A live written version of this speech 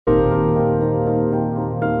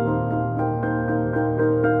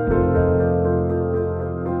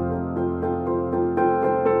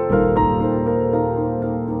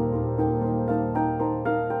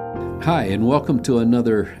and welcome to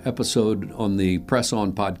another episode on the Press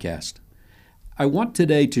On podcast. I want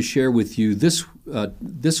today to share with you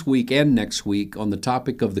this week and next week on the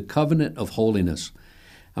topic of the covenant of holiness.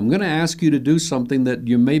 I'm going to ask you to do something that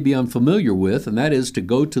you may be unfamiliar with, and that is to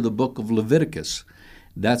go to the book of Leviticus.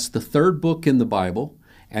 That's the third book in the Bible,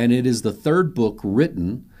 and it is the third book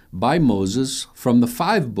written by Moses from the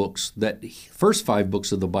first five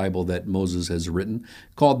books of the Bible that Moses has written,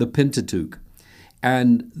 called the Pentateuch.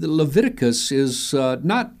 And the Leviticus is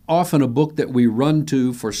not often a book that we run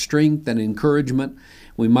to for strength and encouragement.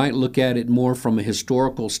 We might look at it more from a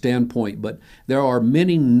historical standpoint, but there are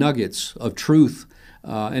many nuggets of truth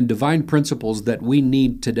and divine principles that we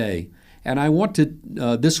need today. And I want to,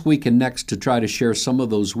 this week and next, to try to share some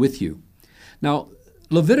of those with you. Now,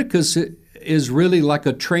 Leviticus is really like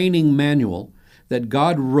a training manual that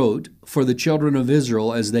God wrote for the children of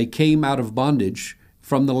Israel as they came out of bondage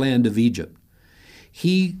from the land of Egypt.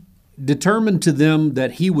 He determined to them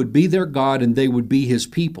that he would be their God and they would be his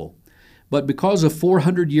people. But because of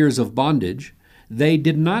 400 years of bondage, they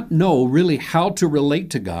did not know really how to relate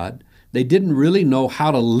to God. They didn't really know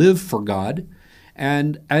how to live for God.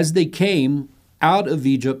 And as they came out of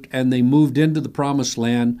Egypt and they moved into the promised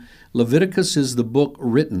land, Leviticus is the book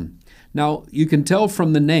written. Now, you can tell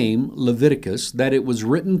from the name Leviticus that it was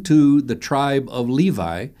written to the tribe of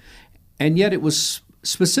Levi, and yet it was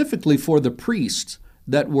specifically for the priests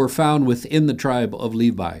that were found within the tribe of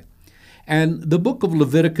Levi. And the book of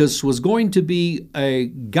Leviticus was going to be a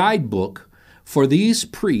guidebook for these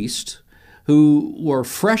priests who were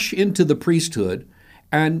fresh into the priesthood,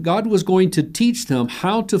 and God was going to teach them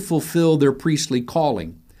how to fulfill their priestly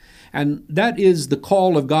calling. And that is the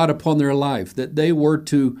call of God upon their life, that they were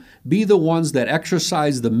to be the ones that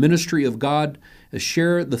exercise the ministry of God,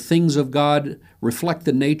 share the things of God, reflect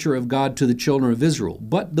the nature of God to the children of Israel.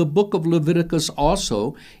 But the book of Leviticus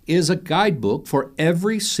also is a guidebook for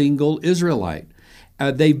every single Israelite.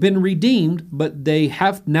 They've been redeemed, but they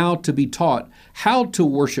have now to be taught how to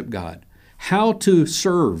worship God, how to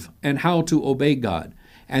serve, and how to obey God.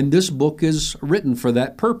 And this book is written for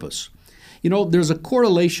that purpose. You know, there's a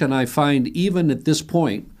correlation I find even at this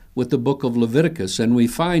point with the book of Leviticus, and we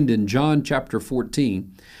find in John chapter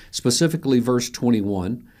 14, specifically verse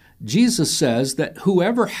 21, Jesus says that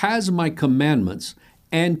whoever has my commandments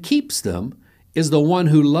and keeps them is the one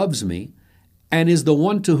who loves me and is the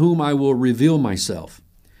one to whom I will reveal myself.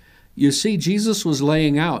 You see, Jesus was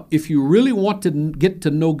laying out, if you really want to get to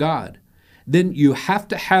know God, then you have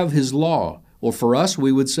to have his law. Or for us,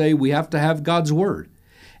 we would say we have to have God's word.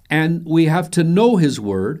 And we have to know his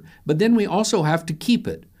word, but then we also have to keep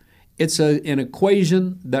it. It's an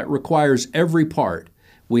equation that requires every part.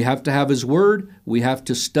 We have to have his word, we have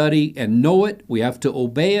to study and know it, we have to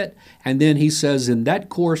obey it, and then he says in that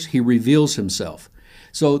course he reveals himself.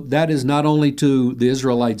 So that is not only to the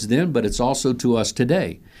Israelites then, but it's also to us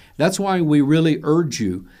today. That's why we really urge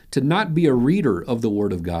you to not be a reader of the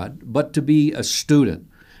Word of God, but to be a student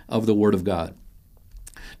of the Word of God.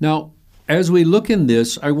 Now, as we look in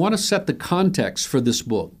this, I want to set the context for this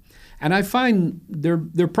book. And I find there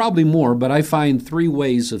are probably more, but I find three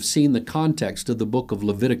ways of seeing the context of the book of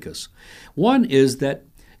Leviticus. One is that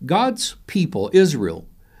God's people, Israel,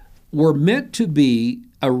 were meant to be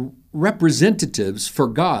representatives for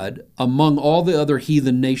God among all the other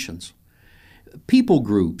heathen nations. People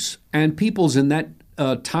groups and peoples in that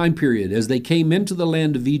time period, as they came into the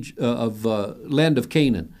land of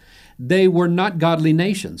Canaan, they were not godly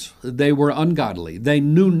nations. They were ungodly. They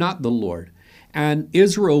knew not the Lord. And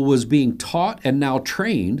Israel was being taught and now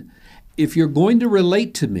trained, if you're going to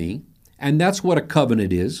relate to me, and that's what a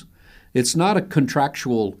covenant is, it's not a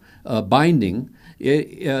contractual binding.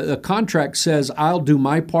 A contract says, I'll do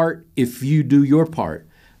my part if you do your part.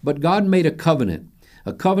 But God made a covenant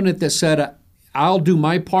that said, I'll do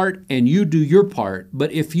my part and you do your part,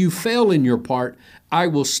 but if you fail in your part, I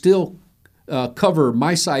will still cover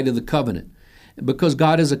my side of the covenant, because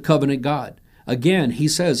God is a covenant God. Again, he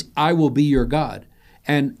says, I will be your God.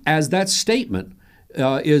 And as that statement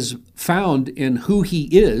is found in who he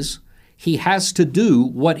is, he has to do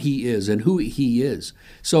what he is and who he is.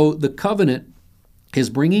 So the covenant is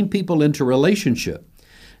bringing people into relationship.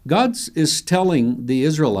 God is telling the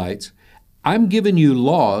Israelites, I'm giving you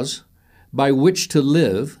laws by which to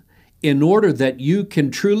live in order that you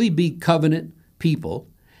can truly be covenant people.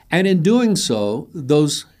 And in doing so,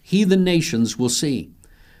 those heathen nations will see.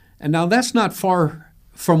 And now that's not far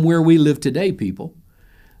from where we live today, people.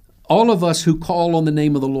 All of us who call on the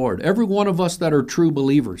name of the Lord, every one of us that are true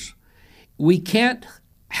believers, we can't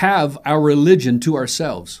have our religion to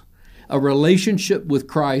ourselves. A relationship with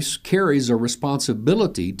Christ carries a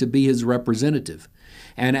responsibility to be his representative.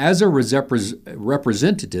 And as a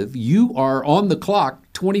representative, you are on the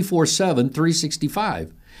clock 24/7,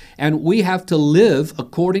 365. And we have to live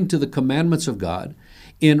according to the commandments of God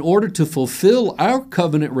in order to fulfill our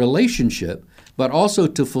covenant relationship, but also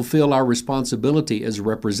to fulfill our responsibility as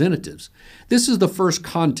representatives. This is the first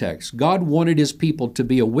context. God wanted His people to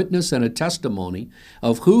be a witness and a testimony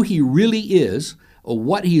of who He really is, or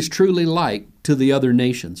what He's truly like to the other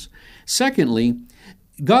nations. Secondly,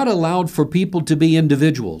 God allowed for people to be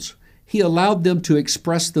individuals. He allowed them to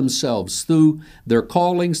express themselves through their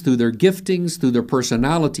callings, through their giftings, through their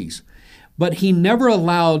personalities. But He never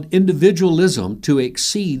allowed individualism to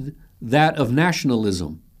exceed that of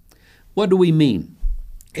nationalism. What do we mean?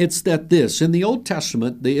 It's that in the Old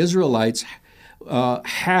Testament, the Israelites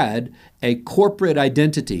had a corporate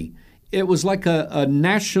identity. It was like a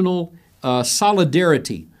national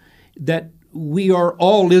solidarity, that we are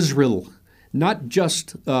all Israel, not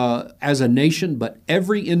just as a nation, but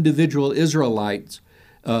every individual Israelite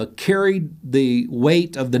carried the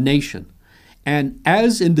weight of the nation. And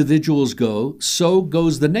as individuals go, so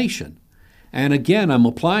goes the nation. And again, I'm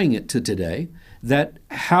applying it to today, that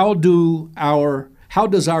how does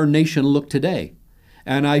our nation look today?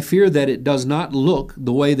 And I fear that it does not look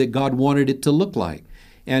the way that God wanted it to look like.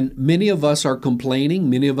 And many of us are complaining,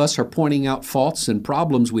 many of us are pointing out faults and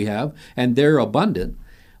problems we have, and they're abundant.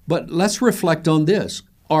 But let's reflect on this.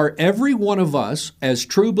 Are every one of us, as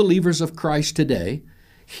true believers of Christ today,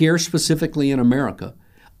 here specifically in America,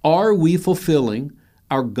 are we fulfilling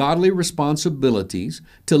our godly responsibilities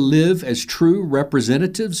to live as true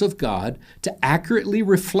representatives of God, to accurately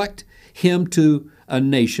reflect Him to a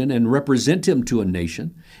nation and represent Him to a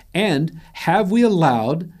nation? And have we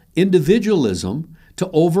allowed individualism to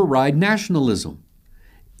override nationalism?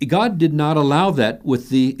 God did not allow that with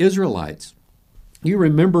the Israelites. You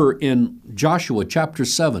remember in Joshua chapter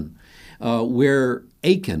 7, where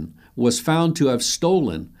Achan was found to have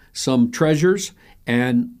stolen some treasures,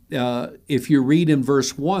 and if you read in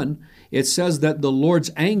verse 1, it says that the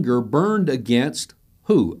Lord's anger burned against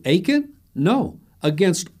who? Achan? No,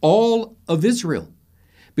 against all of Israel.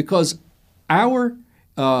 Because our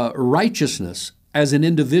righteousness as an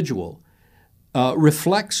individual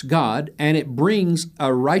reflects God, and it brings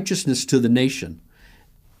a righteousness to the nation.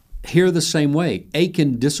 Here the same way.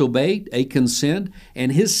 Achan disobeyed, Achan sinned,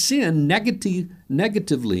 and his sin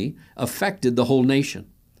negatively affected the whole nation.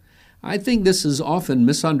 I think this is often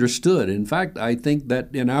misunderstood. In fact, I think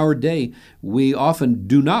that in our day, we often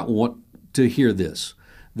do not want to hear this,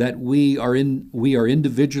 that we are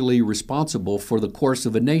individually responsible for the course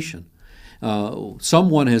of a nation.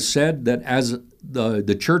 Someone has said that as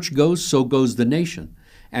the church goes, so goes the nation.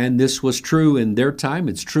 And this was true in their time,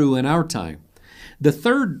 it's true in our time. The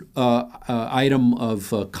third item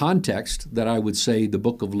of context that I would say the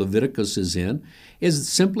book of Leviticus is in is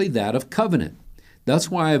simply that of covenant.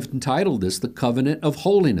 That's why I've entitled this The Covenant of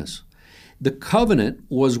Holiness. The covenant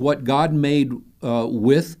was what God made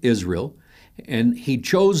with Israel, and He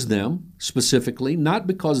chose them specifically, not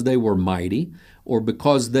because they were mighty or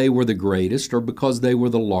because they were the greatest or because they were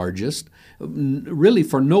the largest, really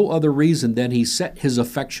for no other reason than He set His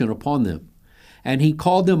affection upon them. And He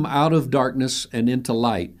called them out of darkness and into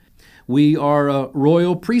light. We are a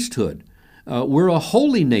royal priesthood. We're a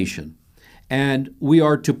holy nation, and we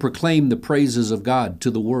are to proclaim the praises of God to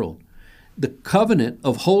the world. The covenant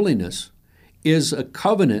of holiness is a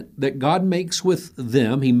covenant that God makes with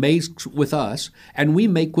them, He makes with us, and we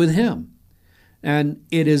make with Him. And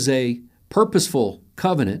it is a purposeful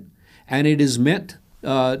covenant, and it is meant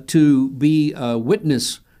to be a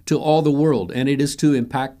witness to all the world, and it is to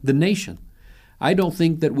impact the nation. I don't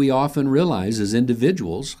think that we often realize as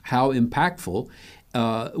individuals how impactful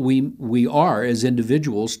we are as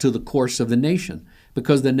individuals to the course of the nation,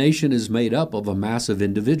 because the nation is made up of a mass of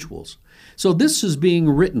individuals. So this is being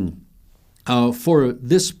written for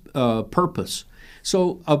this purpose.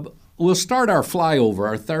 So we'll start our flyover,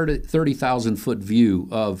 our 30,000-foot view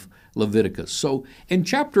of Leviticus. So in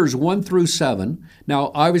chapters 1 through 7, now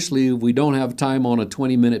obviously we don't have time on a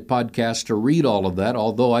 20-minute podcast to read all of that,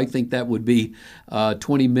 although I think that would be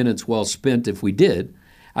 20 minutes well spent if we did.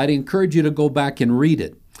 I'd encourage you to go back and read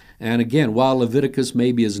it. And again, while Leviticus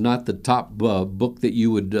maybe is not the top book that you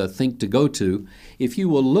would think to go to, if you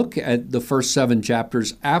will look at the first 7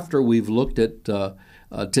 chapters after we've looked at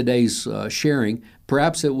today's sharing,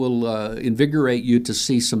 perhaps it will invigorate you to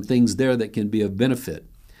see some things there that can be of benefit.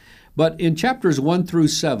 But in chapters 1 through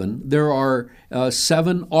 7, there are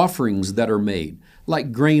 7 offerings that are made.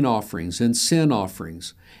 like grain offerings and sin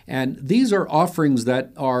offerings. And these are offerings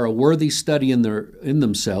that are a worthy study in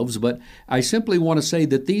themselves, but I simply want to say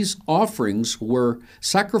that these offerings were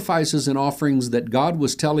sacrifices and offerings that God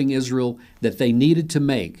was telling Israel that they needed to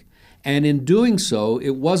make. And in doing so,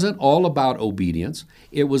 it wasn't all about obedience.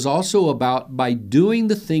 It was also about, by doing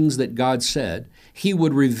the things that God said, He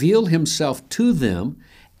would reveal Himself to them,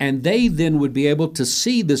 and they then would be able to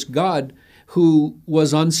see this God who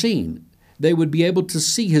was unseen. They would be able to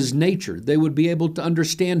see His nature. They would be able to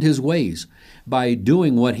understand His ways by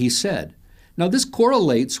doing what He said. Now, this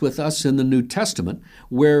correlates with us in the New Testament,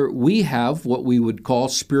 where we have what we would call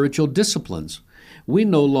spiritual disciplines. We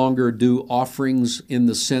no longer do offerings in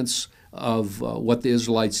the sense of what the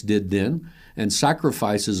Israelites did then, and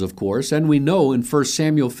sacrifices, of course. And we know in 1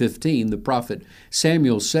 Samuel 15, the prophet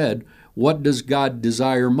Samuel said, what does God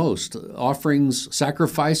desire most? Offerings,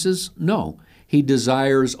 sacrifices? No. He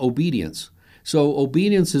desires obedience. So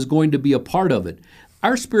obedience is going to be a part of it.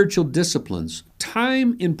 Our spiritual disciplines,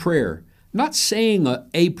 time in prayer, not saying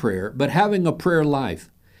a prayer, but having a prayer life.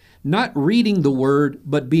 Not reading the Word,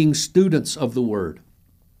 but being students of the Word.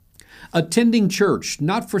 Attending church,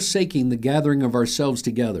 not forsaking the gathering of ourselves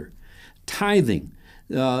together. Tithing.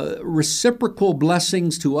 Reciprocal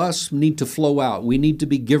blessings to us need to flow out. We need to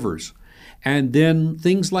be givers. And then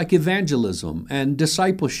things like evangelism and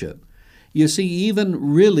discipleship. You see,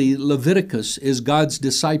 even really Leviticus is God's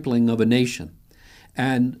discipling of a nation.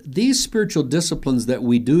 And these spiritual disciplines that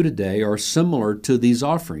we do today are similar to these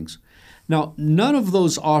offerings. Now, none of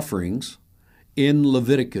those offerings in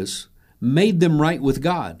Leviticus made them right with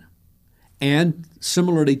God. And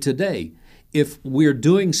similarly today, if we're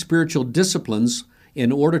doing spiritual disciplines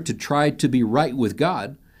in order to try to be right with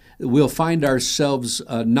God, we'll find ourselves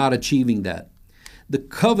not achieving that. The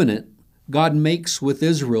covenant God makes with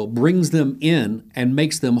Israel brings them in and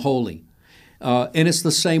makes them holy. And it's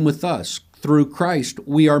the same with us. Through Christ,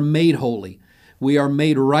 we are made holy. We are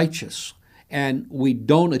made righteous. And we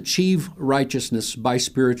don't achieve righteousness by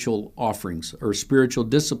spiritual offerings or spiritual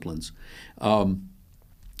disciplines.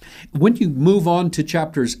 When you move on to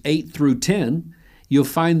chapters 8 through 10, you'll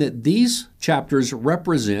find that these chapters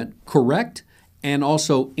represent correct and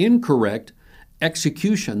also incorrect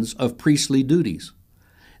executions of priestly duties.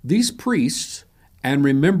 These priests, and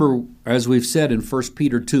remember, as we've said in 1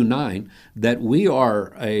 Peter 2:9, that we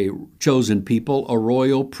are a chosen people, a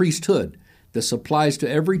royal priesthood. This applies to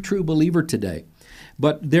every true believer today.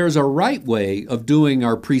 But there's a right way of doing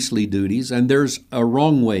our priestly duties, and there's a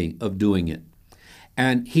wrong way of doing it.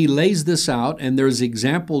 And he lays this out, and there's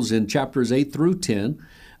examples in chapters 8 through 10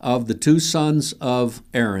 of the two sons of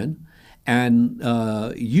Aaron. And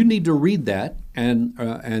you need to read that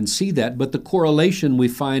and see that. But the correlation we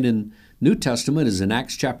find in New Testament is in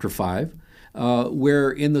Acts chapter 5,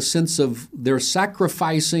 where in the sense of they're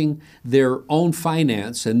sacrificing their own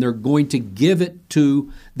finance and they're going to give it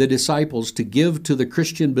to the disciples, to give to the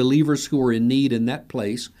Christian believers who are in need in that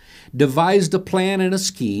place, devised a plan and a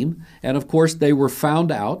scheme, and of course they were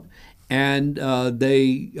found out, and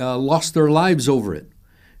they lost their lives over it,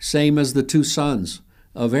 same as the two sons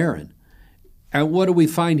of Aaron. And what do we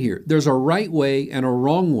find here? There's a right way and a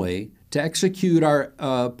wrong way to execute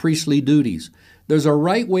our priestly duties. There's a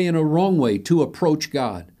right way and a wrong way to approach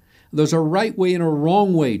God. There's a right way and a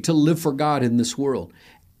wrong way to live for God in this world.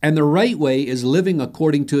 And the right way is living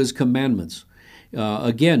according to His commandments.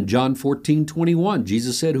 Again, John 14:21,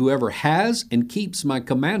 Jesus said, whoever has and keeps my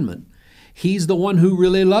commandment, he's the one who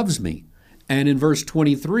really loves me. And in verse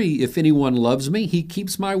 23, if anyone loves me, he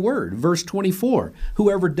keeps my word. Verse 24,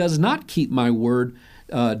 whoever does not keep my word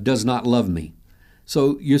does not love me.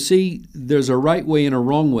 So you see, there's a right way and a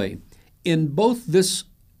wrong way. In both this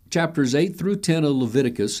chapters 8 through 10 of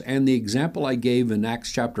Leviticus and the example I gave in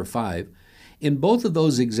Acts chapter 5, in both of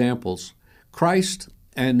those examples, Christ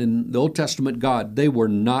and in the Old Testament God, they were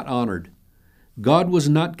not honored. God was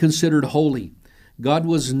not considered holy. God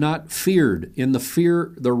was not feared in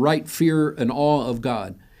the right fear and awe of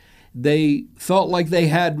God. They felt like they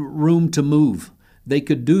had room to move. They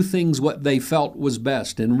could do things what they felt was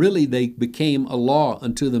best, and really they became a law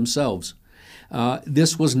unto themselves.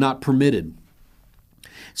 This was not permitted.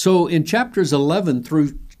 So in chapters 11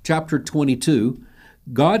 through chapter 22,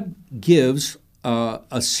 God gives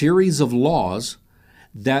a series of laws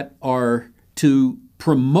that are to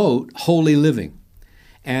promote holy living.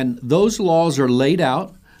 And those laws are laid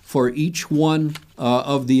out for each one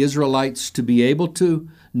of the Israelites to be able to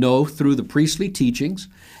know through the priestly teachings,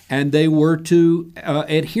 and they were to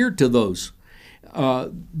adhere to those.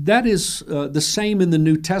 That is the same in the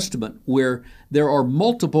New Testament, where there are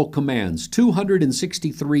multiple commands,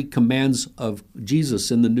 263 commands of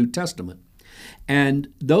Jesus in the New Testament. And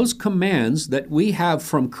those commands that we have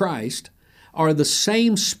from Christ are the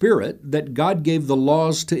same spirit that God gave the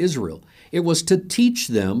laws to Israel. It was to teach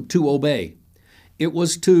them to obey. It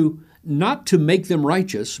was to not to make them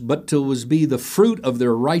righteous, but to be the fruit of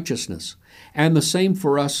their righteousness. And the same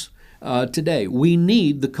for us today. We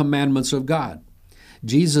need the commandments of God.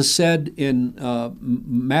 Jesus said in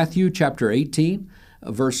Matthew chapter 18,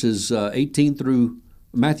 verses 18 through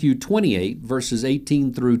Matthew 28, verses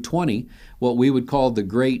 18 through 20, what we would call the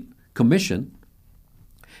Great Commission,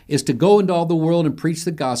 is to go into all the world and preach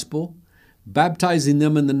the gospel, baptizing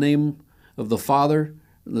them in the name of the Father,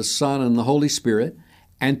 the Son, and the Holy Spirit,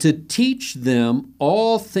 and to teach them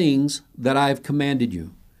all things that I have commanded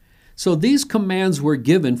you. So these commands were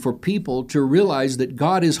given for people to realize that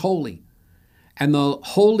God is holy, and the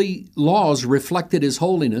holy laws reflected His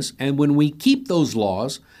holiness. And when we keep those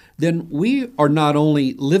laws, then we are not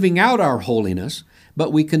only living out our holiness,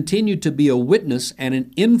 but we continue to be a witness and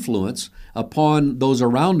an influence upon those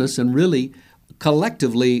around us and really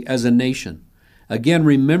collectively as a nation. Again,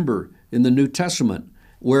 remember in the New Testament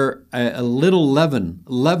where a little leaven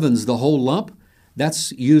leavens the whole lump,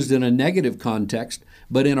 that's used in a negative context,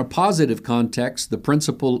 but in a positive context, the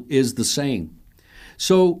principle is the same.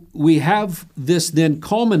 So we have this then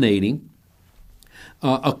culminating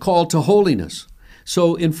a call to holiness.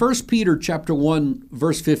 So in 1 Peter chapter 1,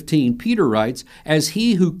 verse 15, Peter writes, "As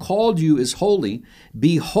He who called you is holy,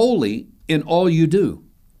 be holy in all you do."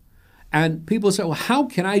 And people say, well, how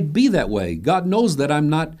can I be that way? God knows that I'm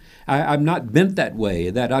not bent that way,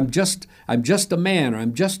 that I'm just a man, or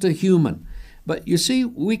I'm just a human. But you see,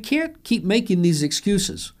 we can't keep making these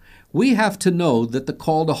excuses. We have to know that the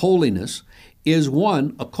call to holiness is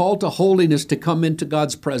one, a call to holiness to come into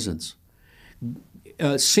God's presence.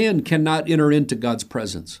 Sin cannot enter into God's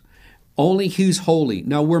presence. Only He's holy.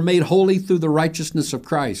 Now, we're made holy through the righteousness of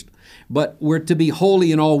Christ, but we're to be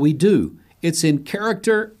holy in all we do. It's in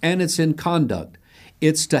character and it's in conduct.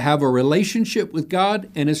 It's to have a relationship with God,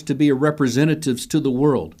 and it's to be representatives to the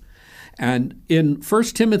world. And in 1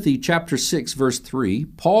 Timothy chapter 6, verse 3,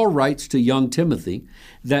 Paul writes to young Timothy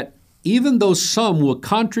that even though some will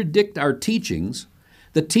contradict our teachings,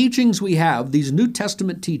 the teachings we have, these New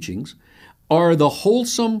Testament teachings, are the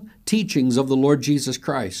wholesome teachings of the Lord Jesus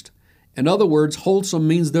Christ. In other words, wholesome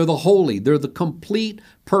means they're the holy, they're the complete,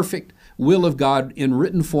 perfect will of God in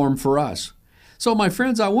written form for us. So my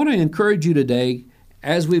friends, I want to encourage you today,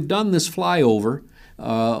 as we've done this flyover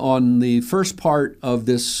on the first part of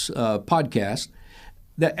this podcast,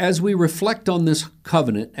 that as we reflect on this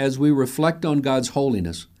covenant, as we reflect on God's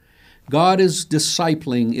holiness, God is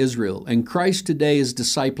discipling Israel, and Christ today is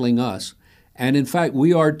discipling us. And in fact,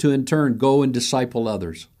 we are to in turn go and disciple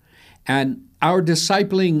others. And our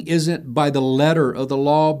discipling isn't by the letter of the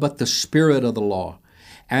law, but the spirit of the law.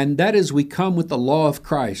 And that is, we come with the law of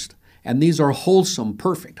Christ. And these are wholesome,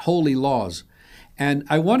 perfect, holy laws. And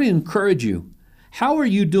I want to encourage you, how are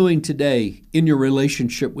you doing today in your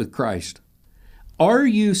relationship with Christ? Are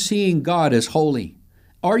you seeing God as holy?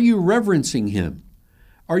 Are you reverencing Him?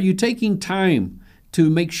 Are you taking time to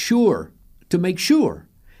make sure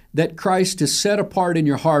that Christ is set apart in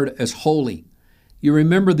your heart as holy? You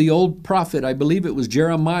remember the old prophet, I believe it was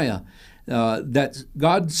Jeremiah, that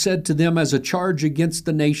God said to them as a charge against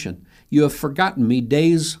the nation, "You have forgotten me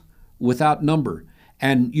days without number,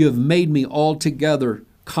 and you have made me altogether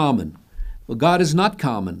common." Well, God is not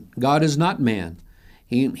common. God is not man.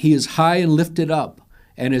 He is high and lifted up,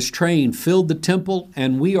 and His train filled the temple,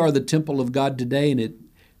 and we are the temple of God today, and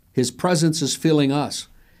His presence is filling us.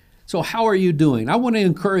 So how are you doing? I want to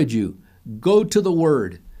encourage you, go to the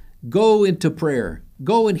Word, go into prayer,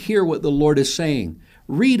 go and hear what the Lord is saying.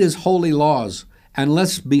 Read His holy laws, and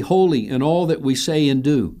let's be holy in all that we say and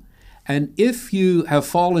do. And if you have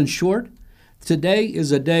fallen short, today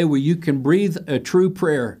is a day where you can breathe a true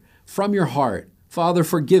prayer from your heart. Father,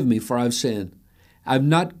 forgive me, for I've sinned. I've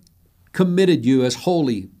not committed you as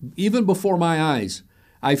holy, even before my eyes.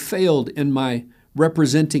 I failed in my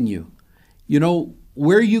representing you. You know,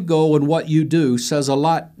 where you go and what you do says a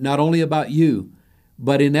lot, not only about you,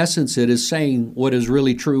 but in essence, it is saying what is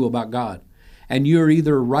really true about God. And you're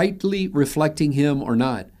either rightly reflecting Him or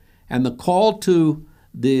not. And the call to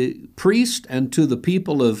the priest and to the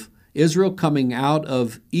people of Israel coming out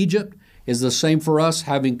of Egypt is the same for us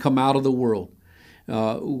having come out of the world.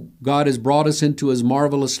 God has brought us into His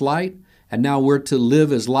marvelous light, and now we're to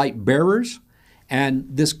live as light bearers. And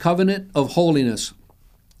this covenant of holiness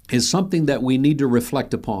is something that we need to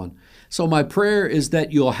reflect upon. So my prayer is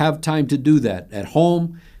that you'll have time to do that at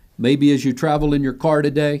home, maybe as you travel in your car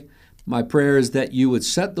today. My prayer is that you would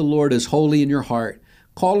set the Lord as holy in your heart,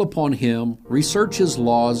 Call upon Him, research His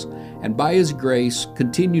laws, and by His grace,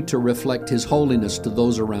 continue to reflect His holiness to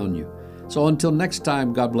those around you. So until next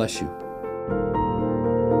time, God bless you.